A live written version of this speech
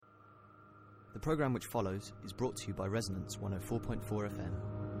The programme which follows is brought to you by Resonance 104.4 FM.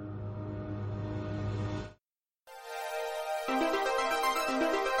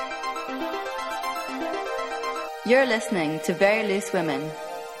 You're listening to Very Loose Women.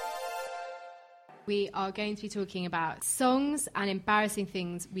 We are going to be talking about songs and embarrassing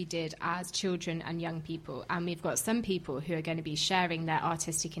things we did as children and young people. And we've got some people who are going to be sharing their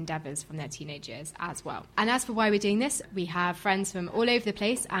artistic endeavours from their teenage years as well. And as for why we're doing this, we have friends from all over the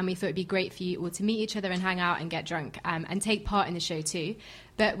place, and we thought it'd be great for you all to meet each other and hang out and get drunk and take part in the show too.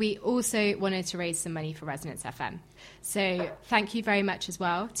 But we also wanted to raise some money for Resonance FM. So thank you very much as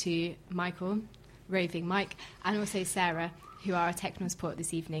well to Michael, Roving Mike, and also Sarah, who are our technical support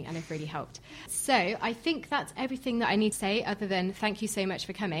this evening and have really helped. So I think that's everything that I need to say, other than thank you so much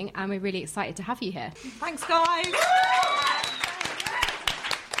for coming, and we're really excited to have you here. Thanks, guys.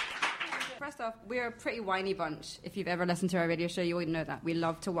 First off, we're a pretty whiny bunch. If you've ever listened to our radio show, you would know that. We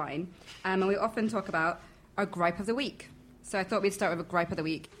love to whine. And we often talk about our gripe of the week. So I thought we'd start with a gripe of the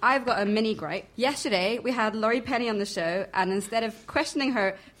week. I've got a mini gripe. Yesterday, we had Laurie Penny on the show, and instead of questioning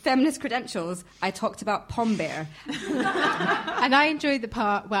her feminist credentials, I talked about Pom Bear. And I enjoyed the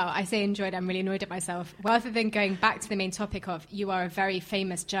part, well, I say enjoyed, I'm really annoyed at myself. Rather than going back to the main topic of you are a very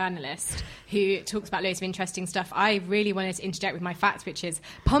famous journalist who talks about loads of interesting stuff, I really wanted to interject with my facts, which is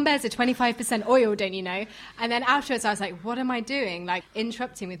Pom Bear's are 25% oil, don't you know? And then afterwards I was like, what am I doing? Like,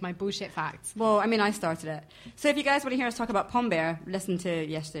 interrupting with my bullshit facts. Well, I mean, I started it. So if you guys want to hear us talk about Pom Bear, listen to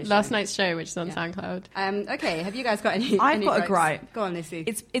yesterday's Last night's show, which is on SoundCloud. Okay, have you guys got any I've got a gripe. Go on, Lucy.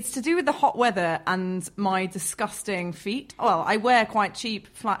 It's to do with the hot weather and my disgusting feet. Well, I wear quite cheap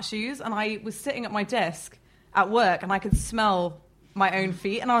flat shoes, and I was sitting at my desk at work and I could smell my own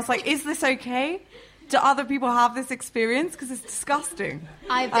feet, and I was like, is this okay? Do other people have this experience? Because it's disgusting.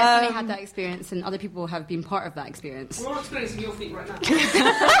 I've definitely had that experience, and other people have been part of that experience. We're all experiencing your feet right now.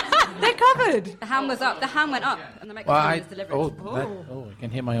 They're covered. The hand was up. The hand went up, and the microphone was delivered. I can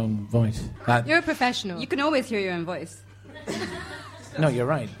hear my own voice. You're a professional. You can always hear your own voice. No, you're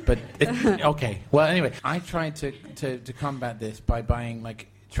right. But okay. Well, anyway, I tried to combat this by buying like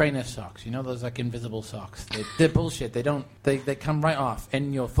trainer socks. You know those like invisible socks? They're bullshit. They come right off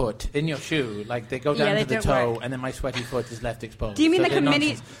in your foot, in your shoe. Like they go down to the toe, and then my sweaty foot is left exposed. Do you mean like a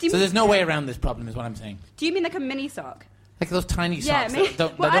mini? So there's no way around this problem, is what I'm saying. Do you mean like a mini sock? Like those tiny socks. I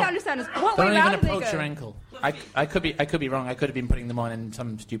don't understand. What way don't around even do they approach go? your ankle. I could be wrong. I could have been putting them on in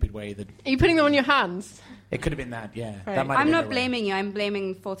some stupid way that. Are you putting them on your hands? It could have been that, yeah. Right. That might have I'm been not the way. blaming you. I'm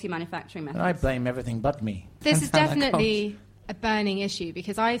blaming faulty manufacturing methods. I blame everything but me. This is That's how that definitely a burning issue,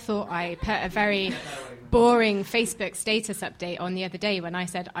 because I thought I put a very boring Facebook status update on the other day when I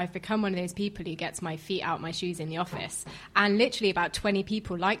said I've become one of those people who gets my feet out my shoes in the office, and literally about 20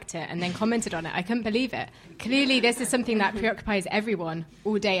 people liked it and then commented on it. I couldn't believe it. Clearly this is something that preoccupies everyone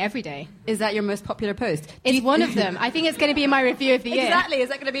all day, every day. Is that your most popular post? It's one of them. I think it's going to be in my review of the year. Exactly. Is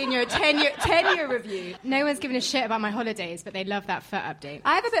that going to be in your 10-year review? No one's given a shit about my holidays, but they love that foot update.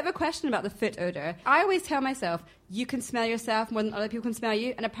 I have a bit of a question about the foot odour. I always tell myself, you can smell yourself more than other people can smell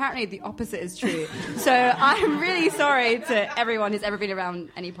you, and apparently the opposite is true. So I'm really sorry to everyone who's ever been around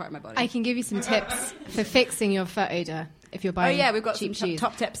any part of my body. I can give you some tips for fixing your foot odour if you're buying we've got cheap some shoes.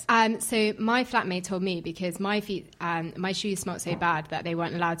 top tips. So my flatmate told me, because my feet, my shoes smelled so bad that they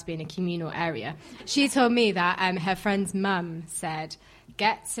weren't allowed to be in a communal area. She told me that her friend's mum said,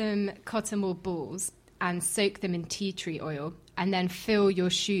 get some cotton wool balls and soak them in tea tree oil, and then fill your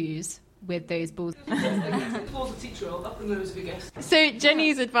shoes with those balls. Balls of tea tree oil up the nose of your guest. So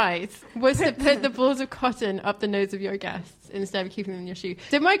Jenny's advice was to put the balls of cotton up the nose of your guests instead of keeping them in your shoe.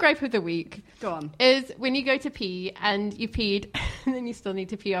 So my gripe of the week is when you go to pee and you peed and then you still need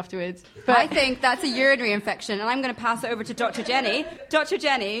to pee afterwards. But I think that's a urinary infection, and I'm going to pass it over to Dr. Jenny. Dr.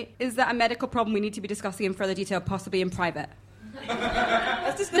 Jenny, is that a medical problem we need to be discussing in further detail, possibly in private?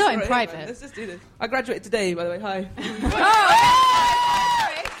 Let's discuss Not it in right private. Here, let's just do this. I graduated today, by the way. Hi.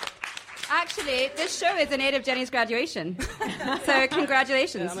 Actually, this show is in aid of Jenny's graduation. So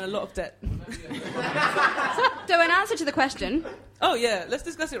congratulations. Yeah, I'm in a lot of debt. So in answer to the question... Oh, yeah, let's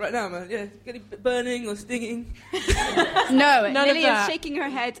discuss it right now, man. Yeah, getting burning or stinging. No, None Lily of that. is shaking her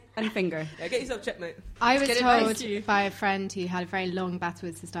head and finger. Yeah, get yourself checked, mate. I was Good told advice. by a friend who had a very long battle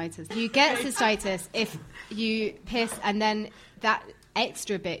with cystitis. You get cystitis if you piss and then that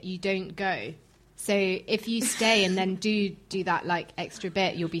extra bit you don't go. So if you stay and then do that like extra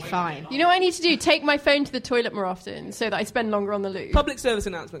bit, you'll be fine. You know what I need to do? Take my phone to the toilet more often so that I spend longer on the loo. Public service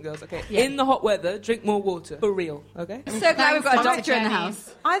announcement, girls, okay? Yeah. In the hot weather, drink more water. For real, okay? I'm so glad we've got a Dr. doctor in the Jenny.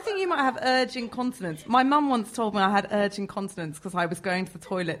 house. I think you might have urge incontinence. My mum once told me I had urge incontinence because I was going to the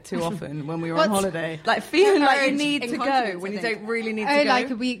toilet too often when we were on holiday. Like feeling like you Urge need to go incontinence, when I you think. don't really need to Oh, go. like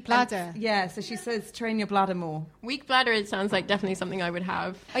a weak bladder. Yeah, so she says train your bladder more. Weak bladder, it sounds like definitely something I would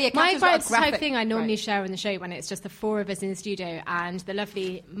have. Oh yeah, My Catherine's got a gripes type graphic thing I normally gripe. share on the show when it's just the four of us in the studio and the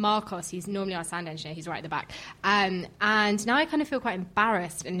lovely Marcos, he's normally our sound engineer, he's right at the back. And now I kind of feel quite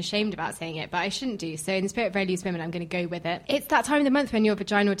embarrassed and ashamed about saying it, but I shouldn't do. So in the spirit of Very Loose Women, I'm going to go with it. It's that time of the month when your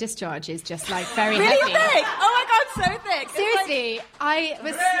vaginal discharge is just like very Really heavy. thick! Oh my god, so thick! It's Seriously, I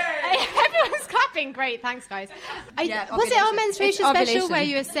was. Everyone's clapping. Great, thanks, guys. Yeah, Was it our ovulation. menstruation It's special ovulation. where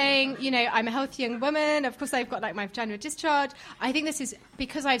you were saying, you know, I'm a healthy young woman? Of course, I've got like my vaginal discharge. I think this is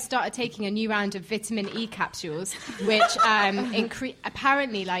because I've started taking a new round of vitamin E capsules, which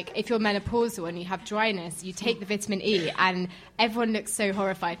apparently, like, if you're menopausal and you have dryness, you take the vitamin E, and everyone looks so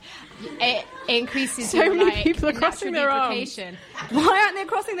horrified. It increases So your, many like, people are crossing natural their arms. lubrication. Why aren't they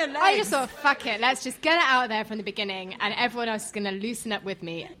crossing their legs? I just thought, fuck it, let's just get it out there from the beginning, and everyone else is going to loosen up with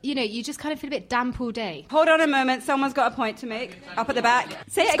me. You know, you just kind of feel a bit damp all day. Hold on a moment, someone's got a point to make. Up at the back.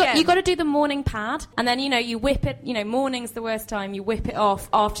 Say it again. You've got to do the morning pad, and then, you know, you whip it, you know, morning's the worst time, you whip it off,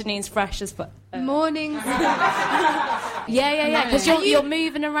 afternoon's fresh as fuck. Mornings. Yeah, because you're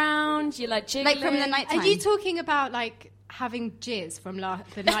moving around, you're like jiggling. Like from the night time. Are you talking about, like, having jizz from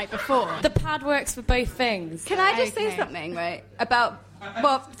the night before? The pad works for both things. Can I just Okay. say something, right? About,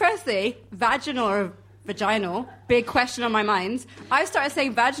 well, firstly, vaginal or vaginal, big question on my mind. I started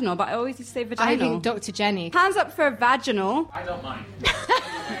saying vaginal, but I always used to say vaginal. I think Dr. Jenny. Hands up for vaginal. I don't mind.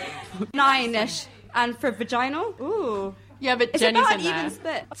 9-ish. And for vaginal, ooh. Yeah, but It's Jenny's about in an there. even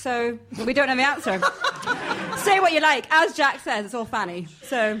split. So we don't know the answer. Say what you like. As Jack says, it's all fanny.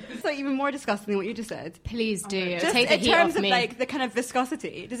 So it's like even more disgusting than what you just said. Please do. Just Take the in heat terms off of me. like the kind of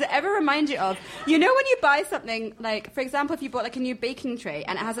viscosity, does it ever remind you of, you know, when you buy something, like for example, if you bought like a new baking tray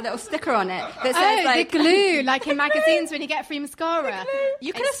and it has a little sticker on it that says like the glue, like in magazines when you get free mascara.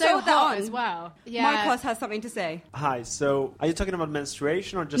 You could It's have so sewed that hot on as well. Yeah. Marcos has something to say. Hi, so are you talking about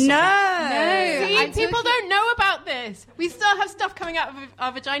menstruation or just No. No. See, I'm people talking- don't know about this. We still have stuff coming out of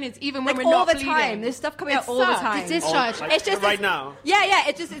our vaginas, even when Like we're all not the bleeding. time. There's stuff coming It out all the sucks. time. The discharge. like It's just right now? Yeah,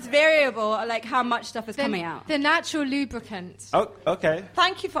 it's variable, like how much stuff is coming out. The natural lubricant. Oh, okay.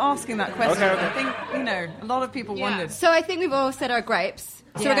 Thank you for asking that question. Okay. I think, you know, a lot of people wondered. So I think we've all said our gripes.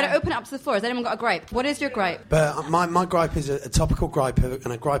 So we're Yeah. going to open it up to the floor. Has anyone got a gripe? What is your gripe? But my gripe is a topical gripe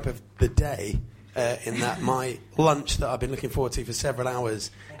and a gripe of the day, in that my lunch that I've been looking forward to for several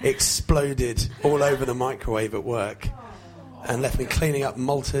hours exploded all over the microwave at work and left me cleaning up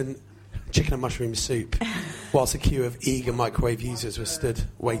molten chicken and mushroom soup whilst a queue of eager microwave users was stood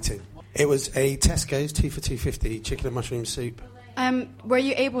waiting. It was a Tesco's 2 for $2.50 chicken and mushroom soup. Were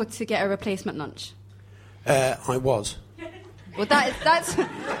you able to get a replacement lunch? I was. Well, that's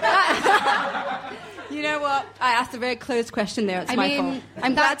you know what? I asked a very closed question there. It's my fault.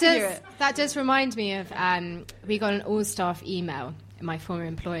 I'm glad to hear it. That does remind me of we got an all-staff email in my former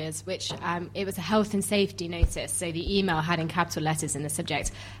employers, which it was a health and safety notice. So the email had in capital letters in the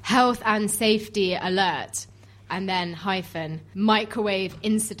subject, health and safety alert, and then hyphen, microwave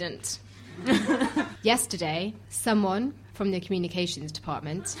incident. Yesterday, someone from the communications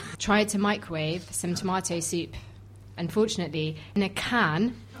department tried to microwave some tomato soup, unfortunately, in a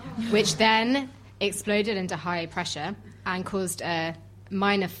can, which then exploded under high pressure and caused a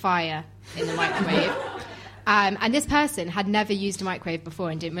minor fire in the microwave. And this person had never used a microwave before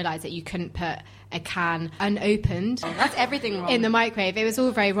and didn't realise that you couldn't put a can unopened. That's everything wrong. In the microwave. It was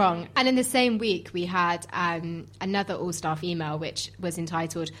all very wrong. And in the same week, we had another all-staff email, which was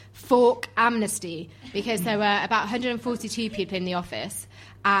entitled Fork Amnesty, because there were about 142 people in the office,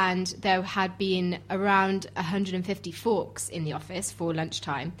 and there had been around 150 forks in the office for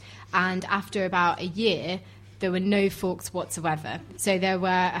lunchtime. And after about a year, there were no forks whatsoever. So there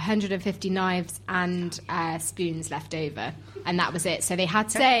were 150 knives and spoons left over, and that was it. So they had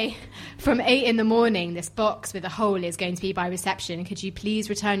to say, from 8 in the morning, this box with a hole is going to be by reception. Could you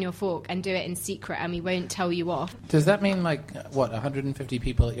please return your fork and do it in secret, and we won't tell you off? Does that mean, like, 150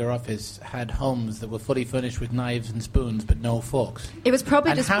 people at your office had homes that were fully furnished with knives and spoons but no forks? It was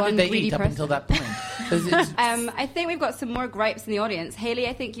probably and just how one did they greedy eat up person. until that point? I think we've got some more gripes in the audience. Hayley,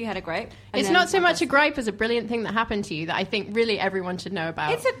 I think you had a gripe. And It's then not so much Marcus. a gripe as a brilliant thing that happened to you that I think really everyone should know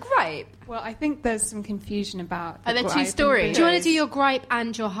about. It's a gripe. Well, I think there's some confusion about. Are there two gripe stories? and Do you want to do your gripe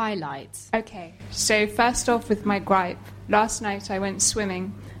and your highlights? Okay. So first off, with my gripe, last night I went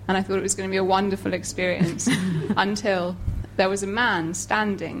swimming and I thought it was going to be a wonderful experience until there was a man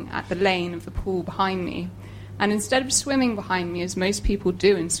standing at the lane of the pool behind me. And instead of swimming behind me, as most people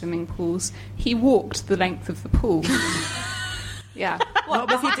do in swimming pools, he walked the length of the pool. Yeah. What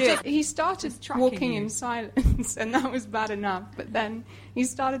was he doing? He started walking in silence, and that was bad enough. But then he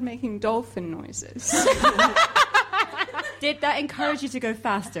started making dolphin noises. Did that encourage you to go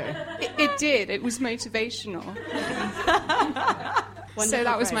faster? It did. It was motivational. So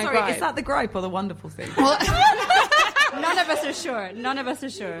that was my Sorry, gripe. is that the gripe or the wonderful thing? None of us are sure. None of us are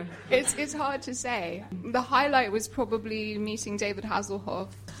sure. It's hard to say. The highlight was probably meeting David Hasselhoff.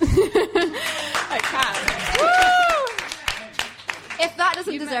 I can. If that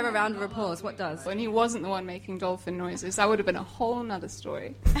doesn't deserve a round of applause, what does? When he wasn't the one making dolphin noises, that would have been a whole nother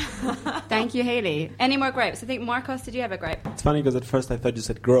story. Thank you, Hayley. Any more gripes? I think, Marcos, did you have a gripe? It's funny because at first I thought you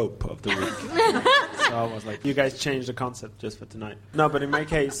said grope of the week. So I was like, you guys changed the concept just for tonight. No, but in my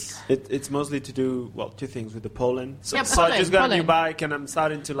case, it's mostly to do, well, two things with the pollen. So I just got a new bike and I'm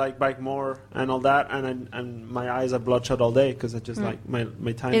starting to like bike more and all that, and my eyes are bloodshot all day because I just like my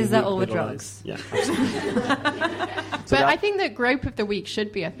tiny. Is that all the little drugs? eyes. Yeah. Absolutely. But I think that grope of the week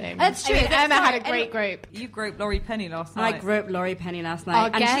should be a thing. That's true. Emma had a great grope. You groped Laurie Penny last night. I groped Laurie Penny last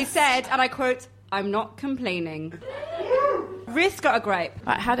night. And she said, and I quote, "I'm not complaining." Ruth got a gripe.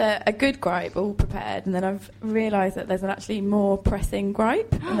 I had a good gripe all prepared, and then I've realised that there's an actually more pressing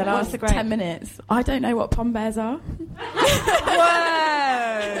gripe in the last 10 minutes. I don't know what pom bears are.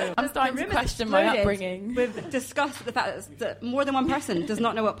 Whoa! I'm starting to question my upbringing. We've discussed the fact that more than one person does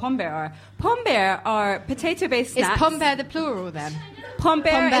not know what pom bear are. Pom bear are potato-based snacks. Is pom bear the plural then? Pom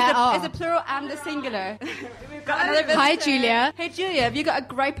bear Pom is a plural and a singular. We've got another visitor. Hi, Julia. Hey, Julia, have you got a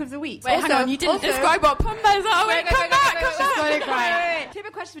gripe of the week? Wait, hang on, you didn't describe what pom bears are. Wait, come back. Two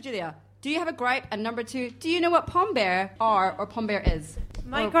more questions for Julia. Do you have a gripe? And number two, do you know what pom bear are or pom bear is?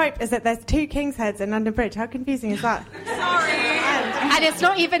 My gripe is that there's two king's heads in London Bridge. How confusing is that? Sorry. And it's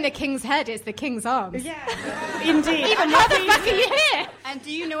not even the king's head, it's the king's arms. Yeah, indeed. Even how the fuck are you here? And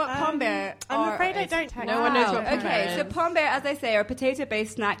do you know what pom bear are? I'm afraid I don't. No one knows what pom bear Okay, is. so pom bear, as I say, are a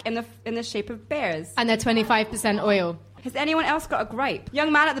potato-based snack in the shape of bears. And they're 25% oil. Has anyone else got a gripe?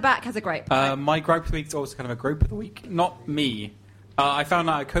 Young man at the back has a gripe. My gripe of the week is also kind of a group of the week. Not me. I found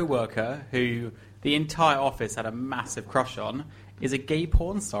out a co-worker who the entire office had a massive crush on is a gay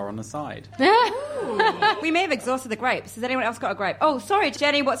porn star on the side. We may have exhausted the gripes. Has anyone else got a gripe? Oh, sorry,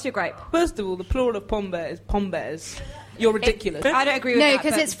 Jenny, what's your gripe? First of all, the plural of pom bear is pom bears. You're ridiculous. I don't agree with No, that.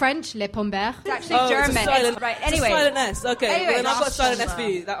 because it's French, le pom bear. It's actually German. It's a silent, Right, it's anyway. a silent S. Okay, Anyway, well, then I've got a silent S for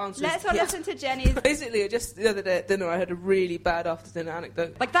you. That answers. Let's all listen to Jenny's. Basically, just the other day at dinner, I had a really bad after-dinner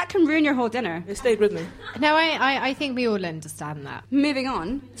anecdote. Like, that can ruin your whole dinner. It stayed with me. No, I think we all understand that. Moving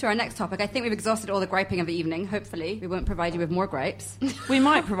on to our next topic. I think we've exhausted all the griping of the evening. Hopefully, we won't provide you with more gripes. We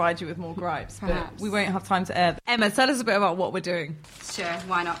might provide you with more gripes, Perhaps. but we won't have time to air them. Emma, tell us a bit about what we're doing. Sure,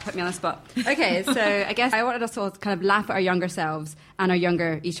 why not? Put me on the spot. Okay, so I guess I wanted us all to kind of laugh at our younger selves and our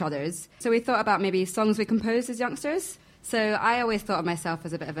younger each others. So we thought about maybe songs we composed as youngsters. So I always thought of myself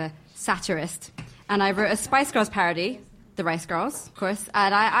as a bit of a satirist. And I wrote a Spice Girls parody, The Rice Girls, of course.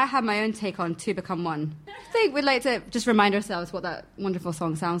 And I had my own take on Two Become One. I think we'd like to just remind ourselves what that wonderful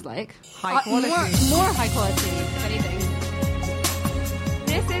song sounds like. High quality. More high quality, if anything.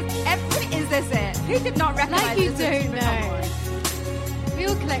 Is this it? Who did not recognise Like you this as don't Two Become know. One? We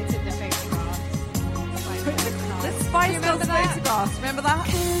all collected the photographs. The Spice Girls photographs, remember that?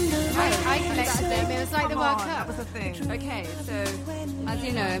 I collected them. It was like the World Cup. That was a thing. Okay, so as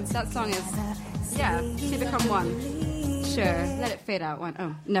you know, that song is Two Become One. Sure, let it fade out.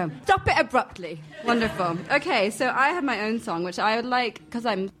 Oh no, stop it abruptly. Wonderful. Okay, so I have my own song, which I would like because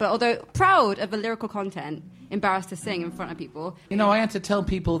but although proud of the lyrical content, embarrassed to sing in front of people. You know, I had to tell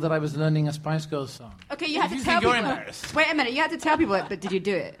people that I was learning a Spice Girls song. Okay, you had If to you tell think you're people. embarrassed. Wait a minute, you had to tell people it, but did you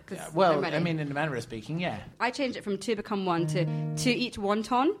do it? 'Cause Well, I'm ready. I mean, in a manner of speaking, yeah. I changed it from Two Become One to Two Each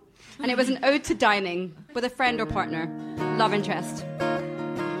Wonton, and it was an ode to dining with a friend or partner, love interest.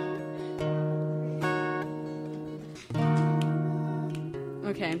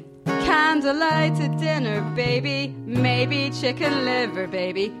 Okay. Candlelight to dinner, baby. Maybe chicken liver,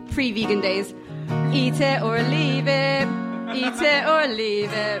 baby. Pre-vegan days. Eat it or leave it. Eat it or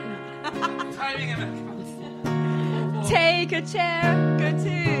leave it. Take a chair, go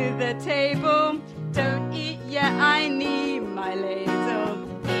to the table. Don't eat yet, I need my ladle.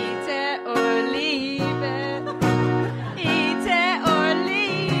 Eat it or leave it. Eat it or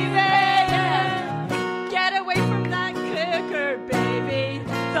leave it. Get away from that cooker, baby.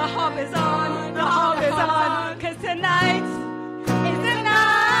 The hob is on, the hob is on. 'Cause tonight is the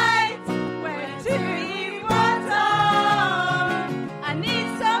night when to eat what's on. I need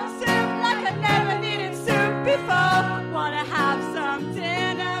some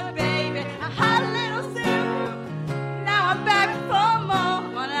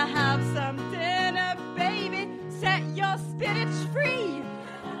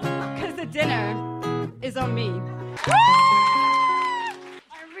dinner is on me.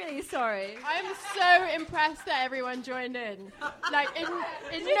 I'm really sorry. I'm so impressed that everyone joined in. Like, in no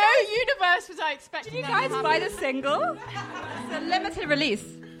universe was I expecting. Did you guys buy the single? It's a limited release.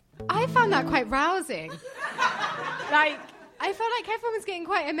 I found that quite rousing. Like, I felt like everyone was getting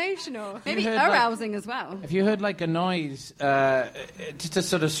quite emotional. Maybe arousing as well. If you heard like a noise, just a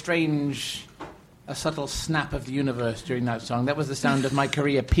sort of strange, a subtle snap of the universe during that song, that was the sound of my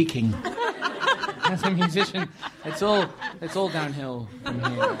career peaking. As a musician, it's all downhill from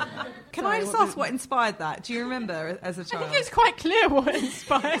here. Can I just ask what inspired that? Do you remember as a child? I think it's quite clear what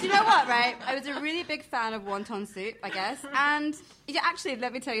inspired. Do you know what, right? I was a really big fan of Wonton Soup, I guess. And actually,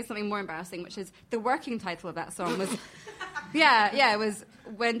 let me tell you something more embarrassing, which is the working title of that song was... it was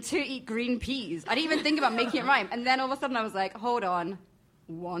When to Eat Green Peas. I didn't even think about making it rhyme. And then all of a sudden I was like, hold on,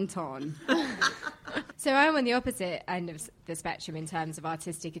 wonton. So I'm on the opposite end of the spectrum in terms of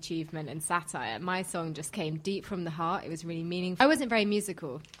artistic achievement and satire. My song just came deep from the heart. It was really meaningful. I wasn't very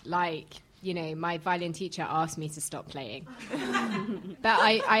musical. Like, you know, my violin teacher asked me to stop playing. But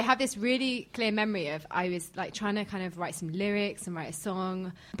I have this really clear memory of I was like trying to kind of write some lyrics and write a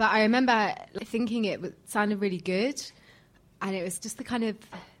song. But I remember thinking it sounded really good. And it was just the kind of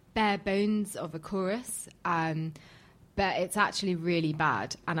bare bones of a chorus. But it's actually really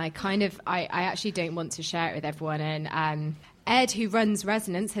bad. And I actually don't want to share it with everyone. And Ed, who runs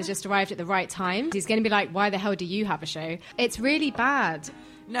Resonance, has just arrived at the right time. He's going to be like, why the hell do you have a show? It's really bad.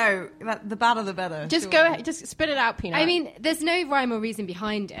 No, the badder the better. Just go ahead, just spit it out, Peanut. I mean, there's no rhyme or reason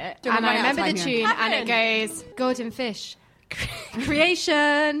behind it. And I remember the tune, and it goes, golden fish,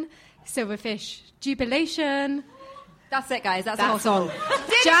 creation, silverfish, jubilation. That's it, guys. That's the whole song.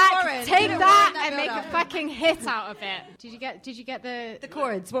 Jack, take that and make a fucking hit out of it. Did you get the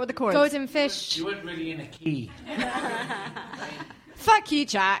chords? What were the chords? Golden fish. You weren't really in a key. Fuck you,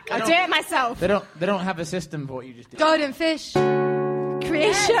 Jack. I'll do it myself. They don't have a system for what you just did. Golden fish.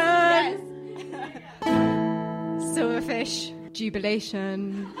 Creation. Yes. Silverfish.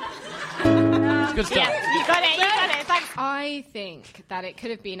 Jubilation. It's good stuff. Yeah, you got it. Thanks. I think that it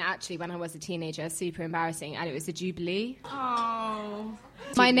could have been actually when I was a teenager super embarrassing, and it was a Jubilee. Oh.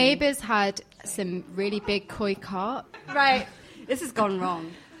 My neighbours had some really big koi carp. Right. This has gone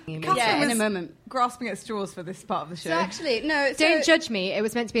wrong. Yeah, in a moment. Grasping at straws for this part of the show. So actually, no. Don't judge me. It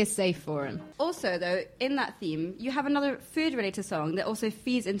was meant to be a safe forum. Also, though, in that theme, you have another food-related song that also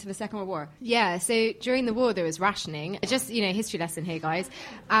feeds into the Second World War. Yeah, so during the war there was rationing. Just, history lesson here, guys.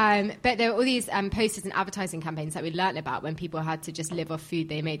 But there were all these posters and advertising campaigns that we learnt about when people had to just live off food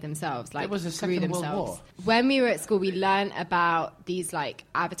they made themselves. Like, it was a Second World War. When we were at school, we learnt about these, like,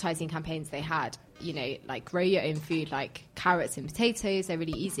 advertising campaigns they had. Like grow your own food, like carrots and potatoes. They're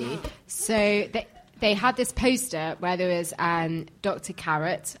really easy. So they had this poster where there was Dr.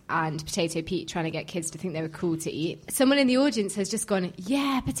 Carrot and Potato Pete trying to get kids to think they were cool to eat. Someone in the audience has just gone,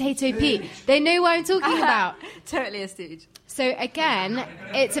 yeah, Potato Pete. They know what I'm talking about. Totally a stooge. So again,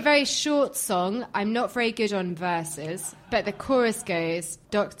 it's a very short song. I'm not very good on verses, but the chorus goes,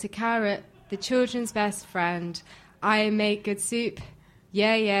 Dr. Carrot, the children's best friend. I make good soup.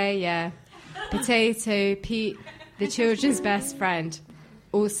 Yeah, yeah, yeah. Potato Pete, the children's best friend,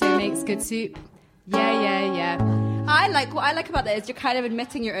 also makes good soup. Yeah, yeah, yeah. What I like about that is you're kind of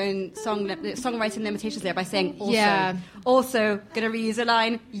admitting your own songwriting limitations there by saying also. Yeah. Also, gonna reuse a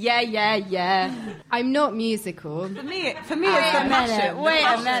line. Yeah, yeah, yeah. I'm not musical. For me, it's the passion. Wait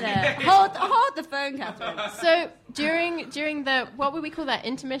a minute. Hold the phone, Catherine. So during the, what would we call that,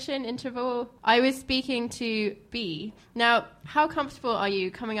 interval, I was speaking to B. Now, how comfortable are you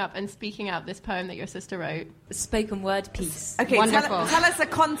coming up and speaking out this poem that your sister wrote? A spoken word piece. Okay, tell us the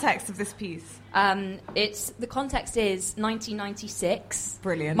context of this piece. The context is 1996.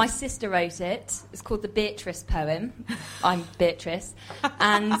 Brilliant. My sister wrote it. It's called the Beatrice poem. I'm Beatrice.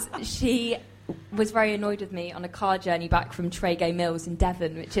 And she was very annoyed with me on a car journey back from Trago Mills in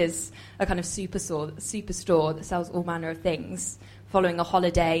Devon, which is a kind of superstore that sells all manner of things, following a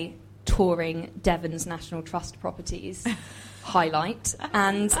holiday touring Devon's National Trust properties highlight.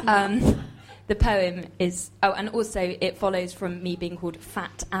 And the poem is... Oh, and also it follows from me being called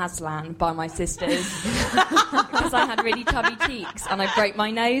Fat Aslan by my sisters because I had really chubby cheeks and I broke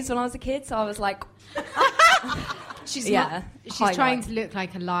my nose when I was a kid, so I was like... She's trying to look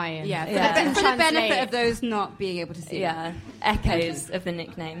like a lion. Yeah, for the benefit of those not being able to see. Yeah, echoes of the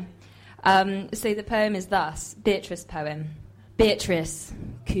nickname. So the poem is thus: Beatrice poem. Beatrice,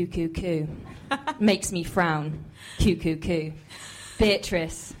 coo coo coo, makes me frown. Coo coo coo.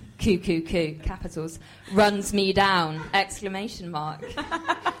 Beatrice, coo coo coo, capitals, runs me down! Exclamation mark.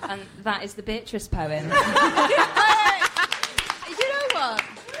 And that is the Beatrice poem. You know what?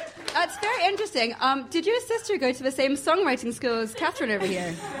 It's very very interesting. Did your sister go to the same songwriting school as Catherine over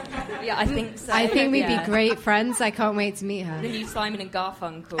here? Yeah, I think so. I think we'd be great friends. I can't wait to meet her. The new Simon and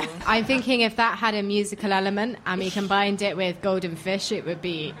Garfunkel. I'm thinking if that had a musical element and we combined it with Golden Fish, it would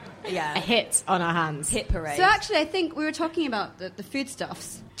be a hit on our hands. Hit parade. So actually, I think we were talking about the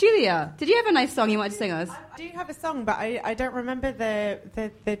foodstuffs. Julia, did you have a nice song you wanted to sing us? I do have a song, but I don't remember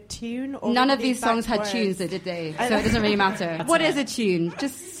the tune. Or None of these songs had tunes, though, did they? So it doesn't really matter. What is a tune?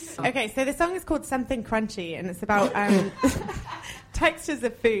 Just okay. So the song is called Something Crunchy, and it's about textures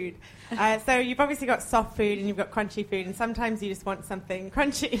of food. So you've obviously got soft food and you've got crunchy food, and sometimes you just want something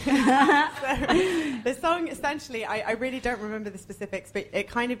crunchy. So the song, essentially, I really don't remember the specifics, but it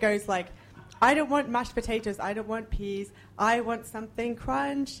kind of goes like, I don't want mashed potatoes, I don't want peas, I want something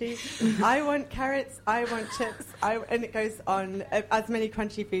crunchy, I want carrots, I want chips, and it goes on, as many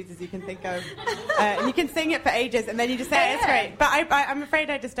crunchy foods as you can think of. And you can sing it for ages, and then you just say it's great. But I'm afraid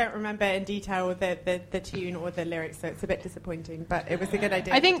I just don't remember in detail the tune or the lyrics, so it's a bit disappointing, but it was a good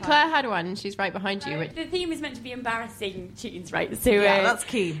idea. I think Claire had one, and she's right behind you. The theme is meant to be embarrassing tunes, right? So yeah, that's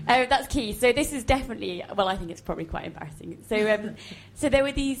key. That's key. So this is definitely, well, I think it's probably quite embarrassing. So so there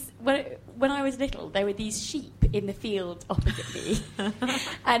were these, when I was little, there were these sheep in the field opposite me.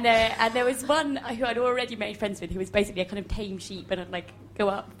 and there was one who I'd already made friends with, who was basically a kind of tame sheep, and I'd like go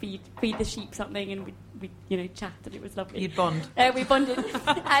up, feed the sheep something, and we'd chat, and it was lovely. You'd bond. We bonded.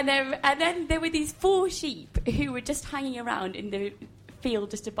 and then there were these 4 sheep who were just hanging around in the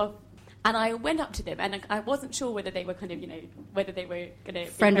field just above. And I went up to them, and I wasn't sure whether they were kind of, whether they were going to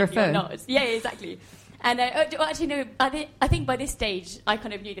friend or foe. Not. Yeah, exactly. And actually, no. I think by this stage, I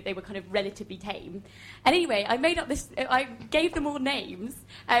kind of knew that they were kind of relatively tame. And anyway, I made up this. I gave them all names,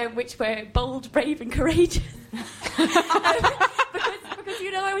 which were bold, brave, and courageous. Because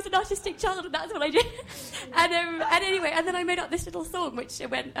I was an artistic child, and that's what I did. And anyway, and then I made up this little song, which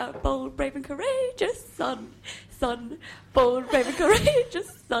went bold, brave, and courageous, son, bold, brave, and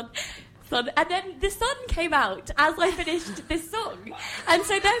courageous, son. And then the sun came out as I finished this song. And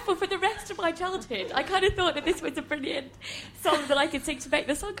so therefore, for the rest of my childhood, I kind of thought that this was a brilliant song that I could sing to make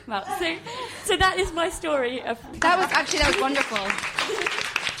the sun come out. So that is my story of... That was wonderful.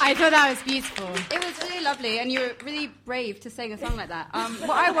 I thought that was beautiful. It was really lovely, and you were really brave to sing a song like that.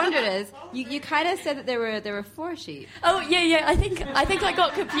 What I wondered is, you kind of said that there were 4 sheep. Oh yeah. I think I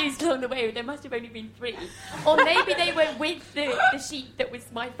got confused along the way. There must have only been 3, or maybe they were with the sheep that was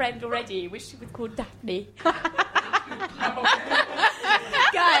my friend already, which was called Daphne.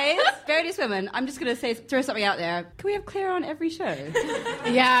 Guys, Verity's Women, I'm just going to throw something out there. Can we have Claire on every show?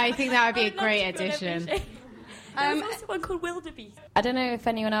 Yeah, I think that would be a great addition. There's also one called Wildebeest. I don't know if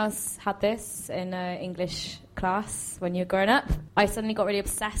anyone else had this in English class when you were growing up. I suddenly got really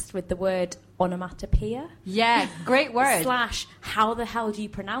obsessed with the word onomatopoeia. Yeah, great word. / how the hell do you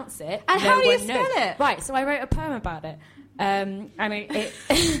pronounce it? And how do you spell it? Right, so I wrote a poem about it.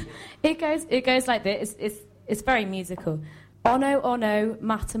 It goes like this. It's very musical. Ono,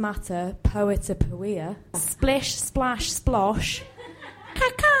 mata, poeta, poia, splish, splash, splosh,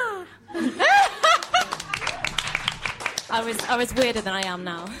 caca. I was weirder than I am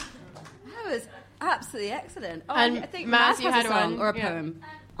now. That was absolutely excellent. Oh, and I think Maz, you had a song one or a poem.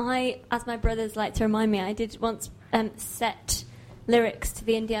 I, as my brothers like to remind me, I did once set lyrics to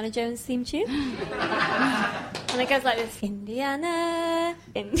the Indiana Jones theme tune. And it goes like this. Indiana,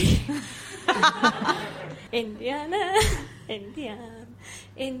 Indiana, Indiana,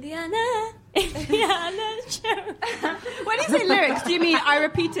 Indiana Jones. When you say lyrics, do you mean I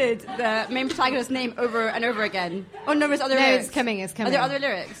repeated the main protagonist's name over and over again? Oh no, there's other lyrics. It's coming. Are there other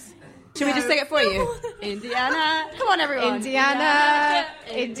lyrics? Should we just sing it for you? Indiana. Come on, everyone. Indiana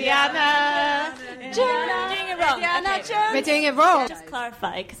Jones. Doing it wrong. Indiana Jones. We're doing it wrong. Just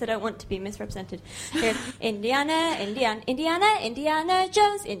clarify, because I don't want to be misrepresented. Here, Indiana Jones. Indiana,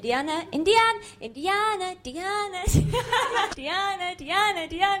 Jones. Indiana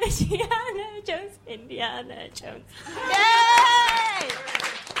Jones. Yay!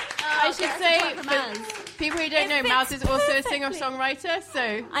 I should say, for people who don't know, Maz is also a singer-songwriter,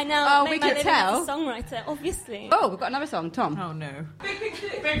 so... I know. Oh, we could tell. A songwriter, obviously. Oh, we've got another song. Tom. Oh, no.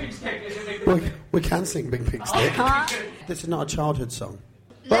 We can sing Big Pig Stick. This is not a childhood song.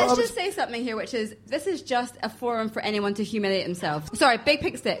 Let's just say something here, which is, this is just a forum for anyone to humiliate themselves. Sorry, Big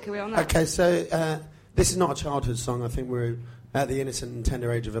Pig Stick. Are we on that? Okay, so this is not a childhood song. I think we're at the innocent and tender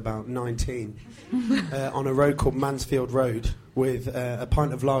age of about 19 on a road called Mansfield Road with a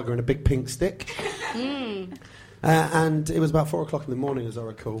pint of lager and a big pink stick. And it was about 4 o'clock in the morning, as I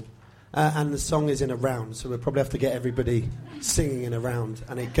recall. And the song is in a round, so we'll probably have to get everybody singing in a round.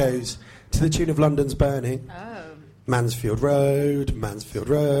 And it goes to the tune of London's Burning. Oh. Mansfield Road, Mansfield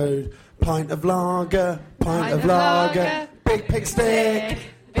Road. Pint of lager, pint of lager. Big pig stick,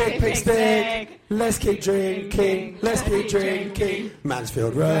 big pig stick. Let's keep drinking, let's keep drinking.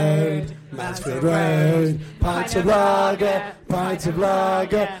 Mansfield Road, Mansfield Road. Pint of lager, pint of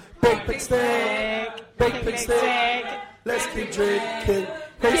lager. Big pig stick, big pig stick. Let's keep drinking,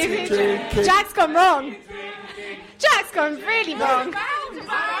 let's keep drinking. Jack's gone wrong. Jack's gone really wrong.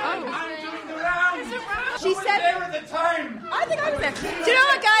 She said... I think I was there. Do you know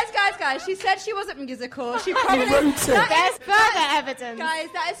what, guys? She said she wasn't musical. She probably... There's further evidence. Guys,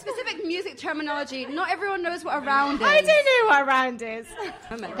 that is specific music terminology. Not everyone knows what a round is. I do know what a round is.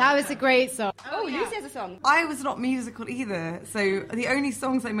 That was a great song. Oh, Lucy has a song. I was not musical either, so the only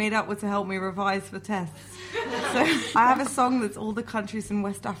songs I made up were to help me revise for tests. So I have a song that's all the countries in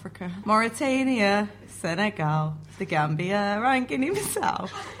West Africa. Mauritania, Senegal, the Gambia, and Guinea-Bissau,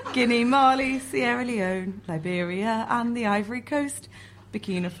 Guinea, Mali, Sierra Leone, Liberia, and the Ivory Coast,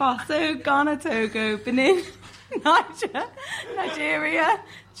 Burkina Faso, Ghana, Togo, Benin, Niger, Nigeria,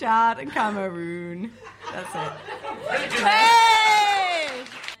 Chad, and Cameroon. That's it. Hey!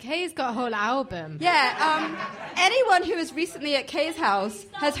 Kay's got a whole album. Yeah, anyone who was recently at Kay's house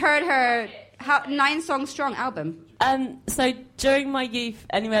has heard her 9-song-strong album. So during my youth,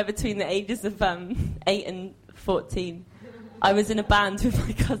 anywhere between the ages of 8 and 14, I was in a band with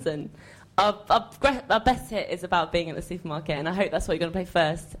my cousin. Our best hit is about being at the supermarket, and I hope that's what you're going to play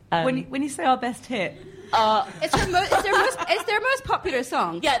first. When you say our best hit, it's their most popular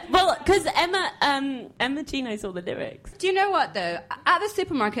song. Yeah, well, because Emma G knows all the lyrics. Do you know what, though? At the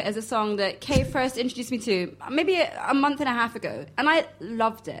Supermarket is a song that Kay first introduced me to maybe a month and a half ago, and I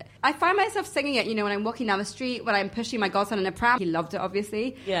loved it. I find myself singing it, when I'm walking down the street, when I'm pushing my godson in a pram. He loved it,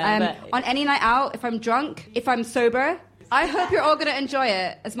 obviously. Yeah, on any night out, if I'm drunk, if I'm sober. I hope you're all going to enjoy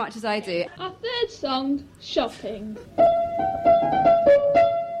it as much as I do. Our third song, Shopping. At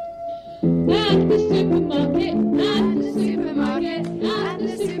the supermarket, at the supermarket, at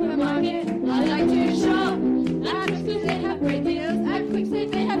the supermarket, I like to shop. At Christmas they have great deals, at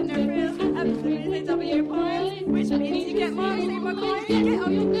Quickset they have no frills, at Quickset they double your points, which means you get more, save more coins, get all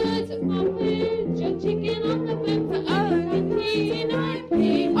your goods at one page, your chicken on the whip for only 9p.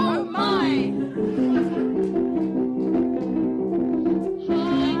 Oh my!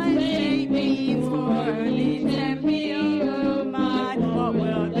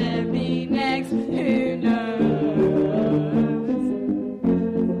 Who knows?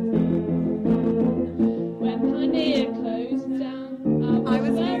 When Pioneer closed down, I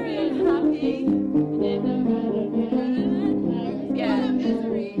was very unhappy.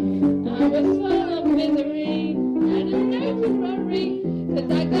 I was full of misery. I didn't know to worry, 'cause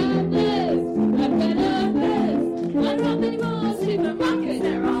I got this, I better this. I don't know many more supermarkets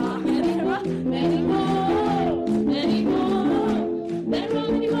there are. There are many more, many more. There are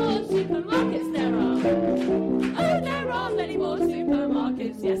many more supermarkets there are. Oh, there are many more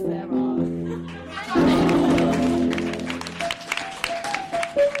supermarkets, yes there are.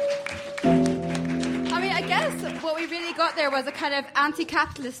 I guess what we really got there was a kind of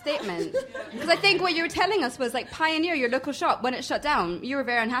anti-capitalist statement. Because I think what you were telling us was, Pioneer, your local shop, when it shut down, you were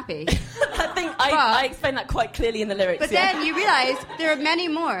very unhappy. I think I explained that quite clearly in the lyrics. But then you realised there are many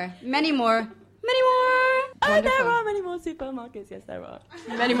more. Oh, there are many more supermarkets. Yes, there are.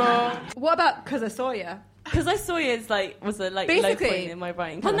 Many more. What about 'Cause I Saw Ya? 'Cause I Saw Ya was a low point in my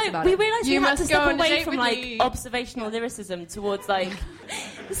writing. Well, no, we realised we had to step away from observational lyricism towards the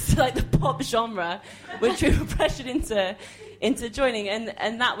pop genre, which we were pressured into joining,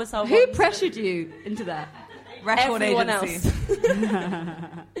 and that was how. Who pressured you into that? Record Everyone agency.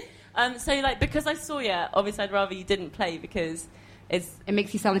 Else. So because I Saw Ya, obviously I'd rather you didn't play because it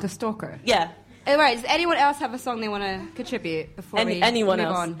makes you sound like a stalker. Yeah. All right. Does anyone else have a song they want to contribute before we anyone move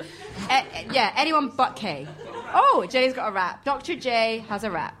else? on? Yeah, anyone but Kay. Oh, Jay's got a rap. Dr. J has a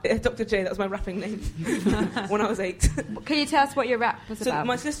rap. Dr. J, that was my rapping name when I was 8. Can you tell us what your rap was about?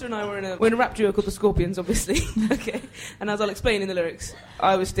 My sister and I were in a rap duo called the Scorpions, obviously. Okay. And as I'll explain in the lyrics,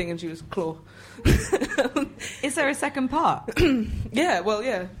 I was Sting and she was Claw. Is there a second part? Yeah, well,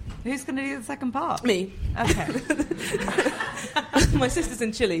 yeah. Who's going to do the second part? Me. Okay. My sister's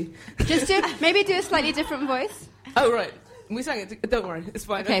in Chile. Just maybe do a slightly different voice. Oh, right. We sang it. Don't worry. It's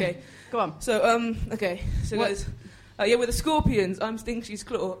fine. Okay. Go on. So, okay. So, guys, we're the Scorpions. I'm Sting, she's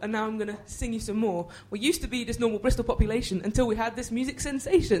Claw. And now I'm going to sing you some more. We used to be just normal Bristol population until we had this music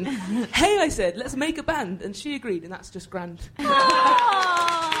sensation. Hey, I said, let's make a band. And she agreed, and that's just grand.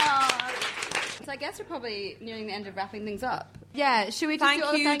 So I guess we're probably nearing the end of wrapping things up. Yeah, should we just thank do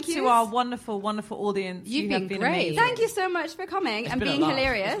all the thank you yous? to our wonderful, wonderful audience. You've been great. amazing. Thank you so much for coming and being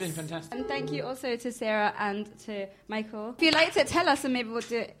hilarious. It's been fantastic. And thank you also to Sarah and to Michael. If you'd like to tell us, and maybe we'll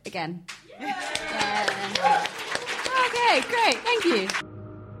do it again. Yeah. Okay, great. Thank you.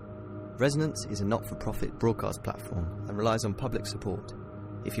 Resonance is a not-for-profit broadcast platform and relies on public support.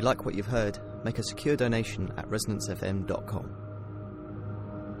 If you like what you've heard, make a secure donation at resonancefm.com.